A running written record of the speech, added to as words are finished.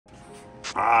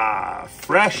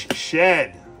Fresh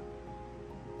shed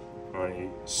on a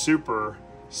super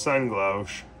sun glow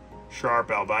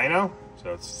sharp albino.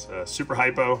 So it's super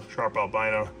hypo, sharp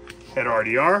albino, het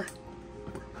RDR,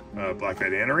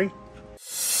 black-eyed anery.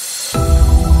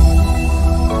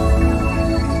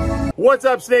 What's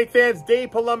up, snake fans? Dave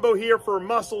Palumbo here for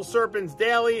Muscle Serpents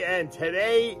Daily, and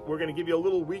today we're going to give you a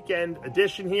little weekend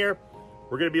edition here.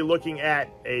 We're going to be looking at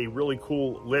a really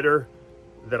cool litter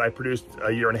that I produced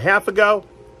a year and a half ago.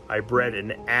 I bred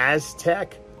an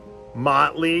Aztec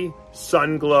Motley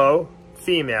Sunglow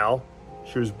female.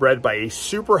 She was bred by a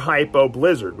super hypo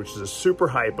blizzard, which is a super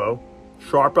hypo,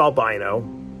 sharp albino,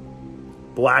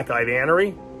 black-eyed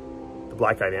anery. The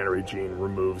black-eyed anery gene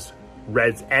removes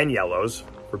reds and yellows,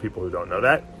 for people who don't know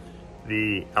that.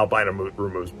 The albino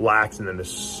removes blacks, and then the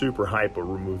super hypo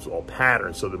removes all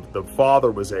patterns. So the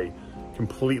father was a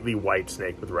completely white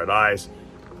snake with red eyes.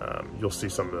 You'll see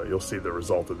the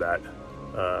result of that,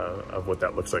 of what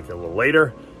that looks like a little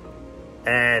later.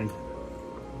 And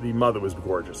the mother was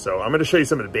gorgeous. So I'm going to show you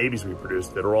some of the babies we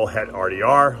produced that are all het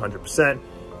RDR, 100%,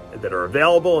 that are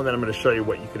available. And then I'm going to show you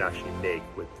what you can actually make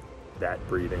with that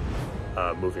breeding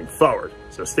moving forward.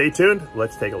 So stay tuned.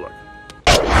 Let's take a look.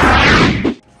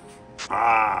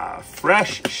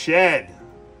 Fresh shed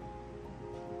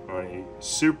on a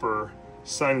super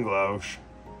sun glow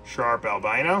sharp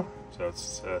albino. So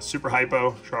it's super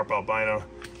hypo, sharp albino,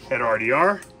 het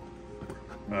RDR,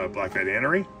 black-eyed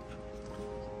anery.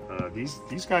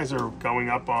 These guys are going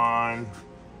up on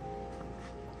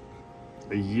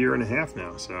a year and a half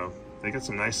now, so they got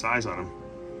some nice size on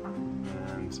them.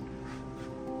 And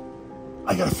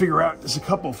I gotta figure out, there's a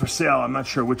couple for sale. I'm not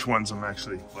sure which ones I'm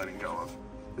actually letting go of.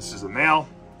 This is a male.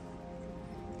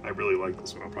 I really like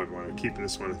this one. I'll probably want to keep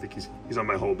this one. I think he's on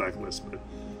my holdback list, but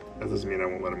that doesn't mean I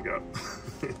won't let him go.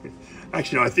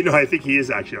 Actually, no, I think he is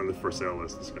actually on the for sale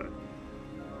list, this guy.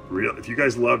 If you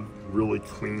guys love really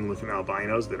clean looking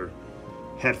albinos that are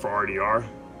het for RDR,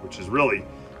 which is really,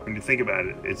 when you think about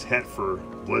it, it's het for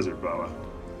blizzard boa.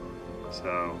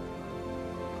 So,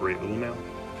 great little male.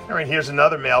 All right, here's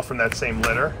another male from that same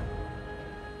litter.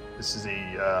 This is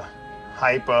a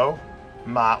hypo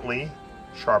Motley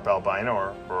sharp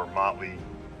albino or Motley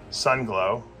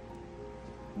Sunglow.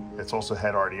 It's also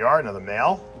het RDR, another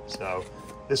male. So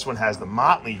this one has the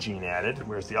Motley gene added,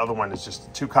 whereas the other one is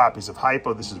just 2 copies of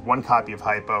hypo. This is 1 copy of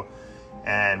hypo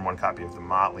and 1 copy of the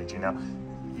Motley gene. Now,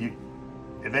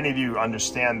 if any of you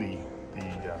understand the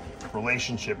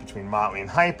relationship between Motley and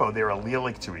hypo, they're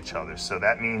allelic to each other. So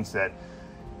that means that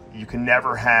you can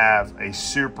never have a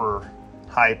super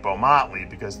hypo Motley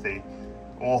because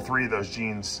all 3 of those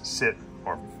genes sit,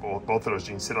 or both of those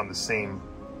genes sit on the same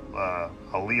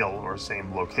allele or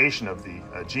same location of the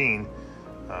gene.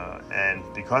 And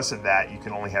because of that, you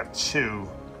can only have 2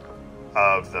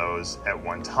 of those at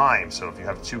one time. So if you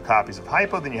have 2 copies of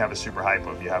hypo, then you have a super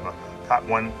hypo. If you have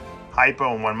one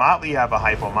hypo and 1 Motley, you have a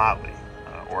hypo Motley.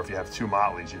 Or if you have 2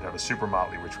 Motleys, you'd have a super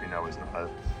Motley, which we know is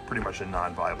pretty much a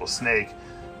non-viable snake.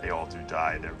 They all do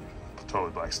die. They're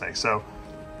totally black snakes. So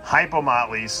hypo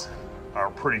Motleys are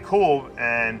pretty cool,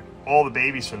 and all the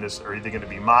babies from this are either going to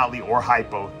be Motley or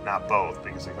hypo, not both,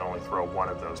 because they can only throw 1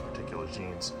 of those particular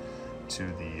genes to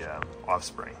the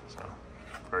offspring. So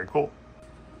very cool.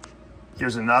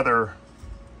 Here's another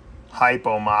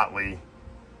hypo Motley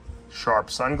sharp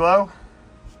sunglow,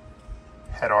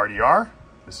 het RDR.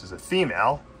 This is a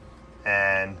female,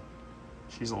 and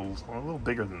she's a little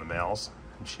bigger than the males,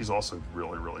 and she's also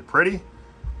really, really pretty.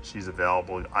 She's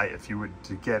available. If you were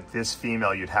to get this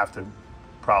female, you'd have to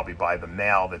probably buy the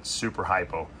male that's super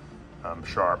hypo,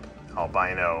 sharp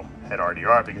albino het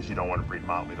RDR, because you don't want to breed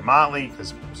Motley to Motley,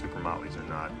 because super Motleys are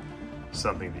not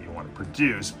something that you want to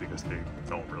produce because they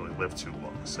don't really live too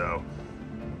long. So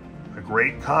a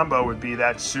great combo would be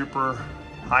that super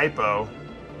hypo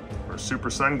or super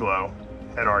sunglow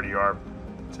het RDR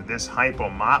to this hypo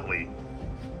Motley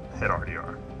het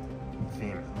RDR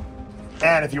female.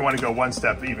 And if you want to go one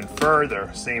step even further,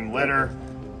 same litter,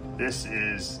 this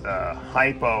is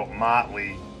hypo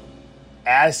Motley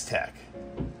Aztec.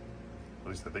 At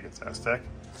least I think it's Aztec.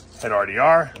 Het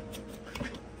RDR.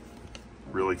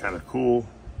 Really kind of cool.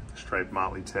 Striped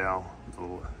Motley tail with a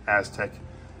little Aztec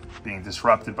being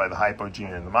disrupted by the hypo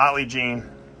gene and the Motley gene.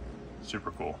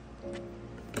 Super cool.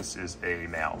 This is a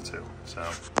male too. So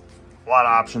a lot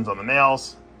of options on the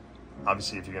males.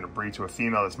 Obviously, if you're going to breed to a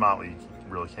female that's Motley, you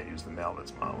really can't use the male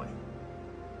that's Motley.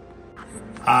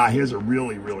 Here's a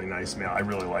really, really nice male. I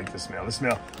really like this male.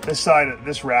 This side of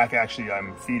this rack, actually,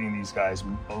 I'm feeding these guys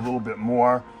a little bit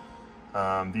more.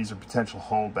 These are potential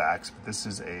holdbacks, but this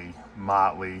is a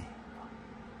Motley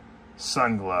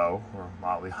Sun Glow, or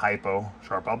Motley Hypo,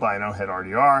 Sharp Albino, Het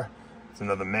RDR. It's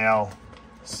another male,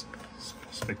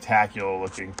 spectacular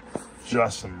looking,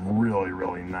 just some really,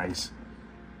 really nice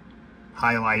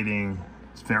highlighting.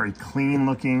 It's very clean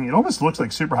looking. It almost looks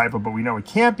like Super Hypo, but we know it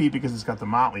can't be because it's got the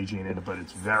Motley gene in it, but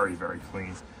it's very, very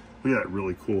clean. Look at that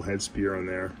really cool head spear on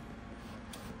there.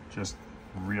 Just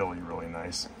really, really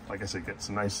nice. Like I said, get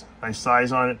some nice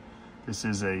size on it. This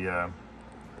is a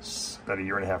about a 1.5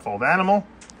 year old animal,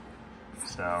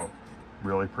 so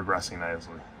really progressing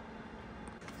nicely.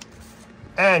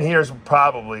 And here's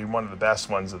probably one of the best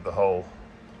ones of the whole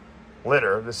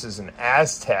litter. This is an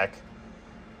Aztec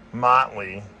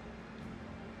Motley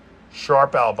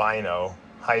Sharp Albino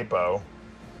Hypo.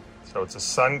 So it's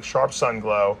a Sharp Sun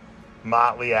Glow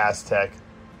Motley Aztec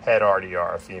Het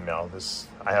RDR, female. This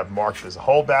I have marked as a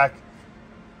holdback.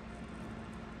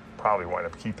 Probably wind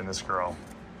up keeping this girl,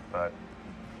 but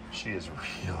she is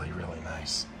really, really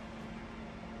nice.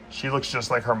 She looks just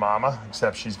like her mama,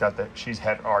 except she's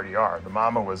Het RDR. The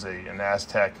mama was an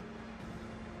Aztec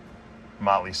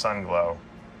Motley Sun Glow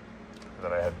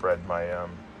that I had bred my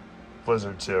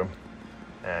Blizzard to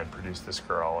and produced this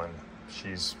girl, and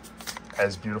she's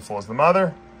as beautiful as the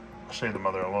mother. I'll show you the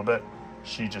mother in a little bit.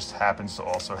 She just happens to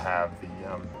also have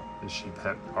the sheep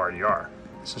Het RDR.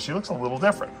 So she looks a little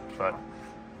different, but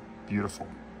beautiful.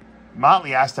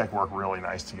 Motley Aztec work really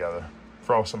nice together.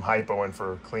 Throw some hypo in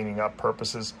for cleaning up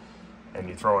purposes, and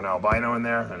you throw an albino in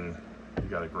there, and you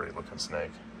got a great looking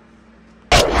snake.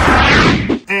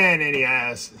 And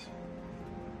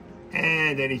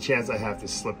any chance I have to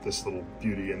slip this little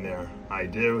beauty in there, I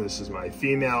do. This is my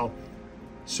female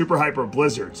Super Hypo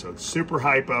Blizzard. So it's Super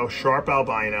Hypo Sharp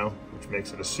Albino, which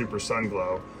makes it a Super Sun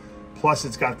Glow. Plus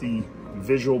it's got the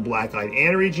visual black-eyed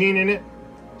anery gene in it.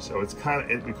 So it's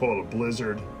we call it a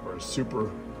Blizzard, or a Super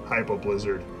Hypo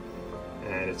Blizzard.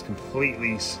 And it's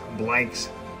completely blank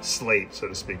slate, so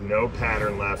to speak. No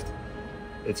pattern left.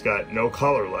 It's got no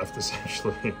color left,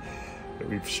 essentially.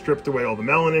 We've stripped away all the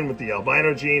melanin with the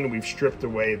albino gene. We've stripped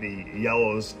away the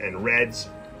yellows and reds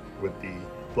with the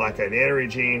black-eyed anery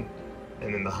gene.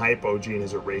 And then the hypo gene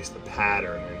has erased the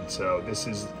pattern. And so this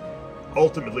is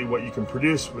ultimately what you can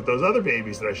produce with those other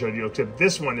babies that I showed you, except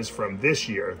this one is from this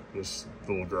year, this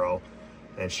little girl,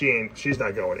 and she's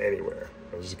not going anywhere.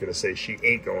 I was just gonna say she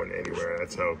ain't going anywhere.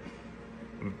 That's how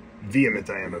vehement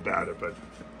I am about it. But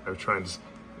I'm trying to,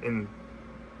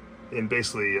 in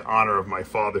basically honor of my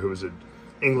father, who was an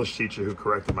English teacher who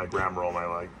corrected my grammar all my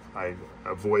life, I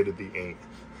avoided the ain't.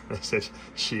 I said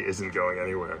she isn't going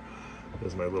anywhere.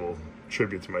 That's my little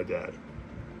tribute to my dad.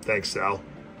 Thanks, Sal,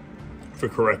 for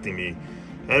correcting me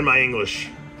and my English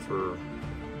for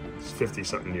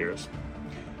 50-something years.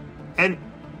 And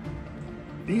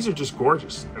these are just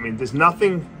gorgeous. I mean, there's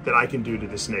nothing that I can do to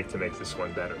this snake to make this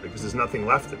one better, because there's nothing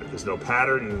left of it. There's no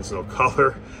pattern and there's no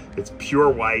color. It's pure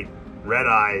white, red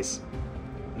eyes,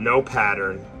 no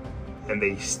pattern, and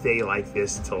they stay like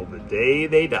this till the day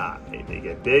they die. They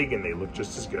get big and they look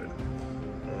just as good.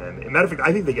 And as a matter of fact,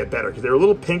 I think they get better because they're a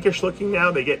little pinkish looking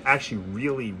now. They get actually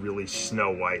really, really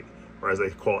snow white, or as they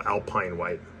call alpine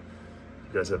white.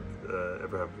 You guys have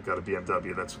ever got a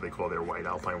BMW, that's what they call their white,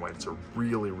 alpine white. It's a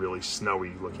really, really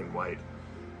snowy looking white.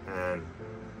 And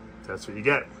that's what you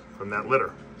get from that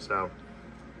litter. So,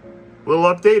 little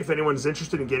update, if anyone's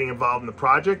interested in getting involved in the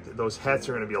project, those hets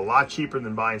are gonna be a lot cheaper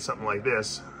than buying something like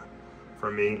this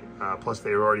from me. Plus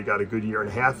they've already got a good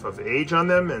 1.5 years of age on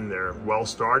them, and they're well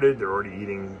started. They're already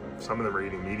eating, some of them are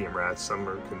eating medium rats, some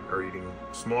are eating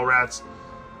small rats.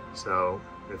 So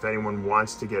if anyone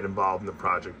wants to get involved in the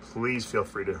project, please feel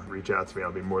free to reach out to me.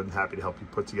 I'll be more than happy to help you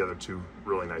put together 2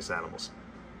 really nice animals.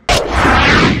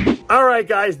 All right,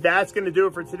 guys, that's going to do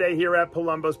it for today here at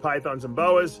Palumbo's Pythons and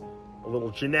Boas. A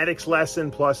little genetics lesson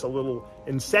plus a little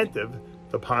incentive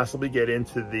to possibly get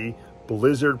into the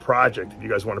Blizzard project. If you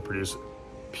guys want to produce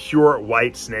pure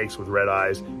white snakes with red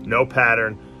eyes, no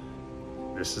pattern,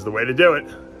 this is the way to do it.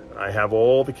 I have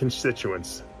all the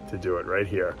constituents to do it right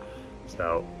here.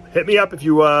 So hit me up if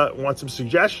you want some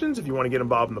suggestions, if you want to get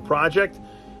involved in the project.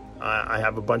 I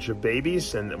have a bunch of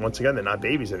babies, and once again, they're not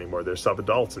babies anymore. They're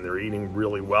sub-adults, and they're eating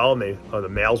really well, and the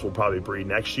males will probably breed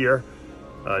next year,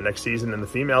 next season, and the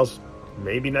females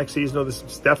maybe next season, or this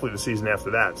is definitely the season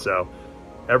after that. So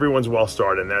everyone's well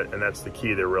started, and that's the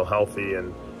key. They're real healthy,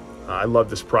 and I love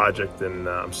this project, and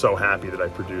I'm so happy that I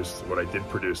produced what I did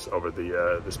produce over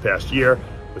this past year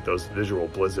with those visual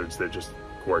blizzards. They're just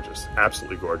gorgeous,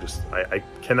 absolutely gorgeous. I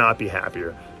cannot be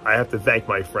happier. I have to thank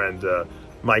my friend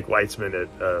Mike Weitzman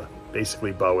at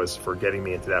basically Boas for getting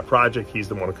me into that project. He's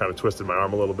the one who kind of twisted my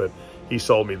arm a little bit. He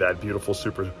sold me that beautiful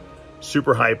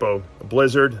super hypo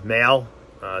blizzard male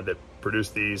that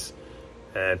produced these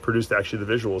and produced actually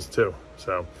the visuals too.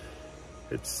 So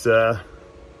it's a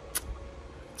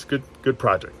good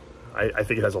project. I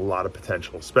think it has a lot of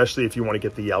potential, especially if you want to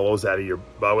get the yellows out of your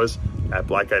boas. That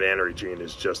black-eyed annery gene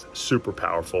is just super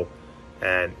powerful,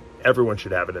 and everyone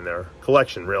should have it in their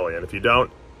collection, really. And if you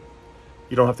don't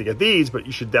have to get these, but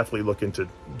you should definitely look into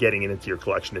getting it into your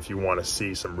collection if you want to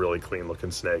see some really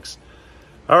clean-looking snakes.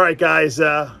 All right, guys,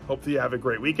 hopefully you have a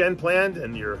great weekend planned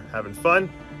and you're having fun.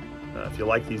 If you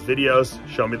like these videos,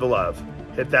 show me the love.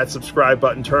 Hit that subscribe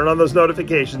button, turn on those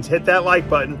notifications, hit that like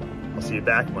button. I'll see you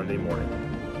back Monday morning.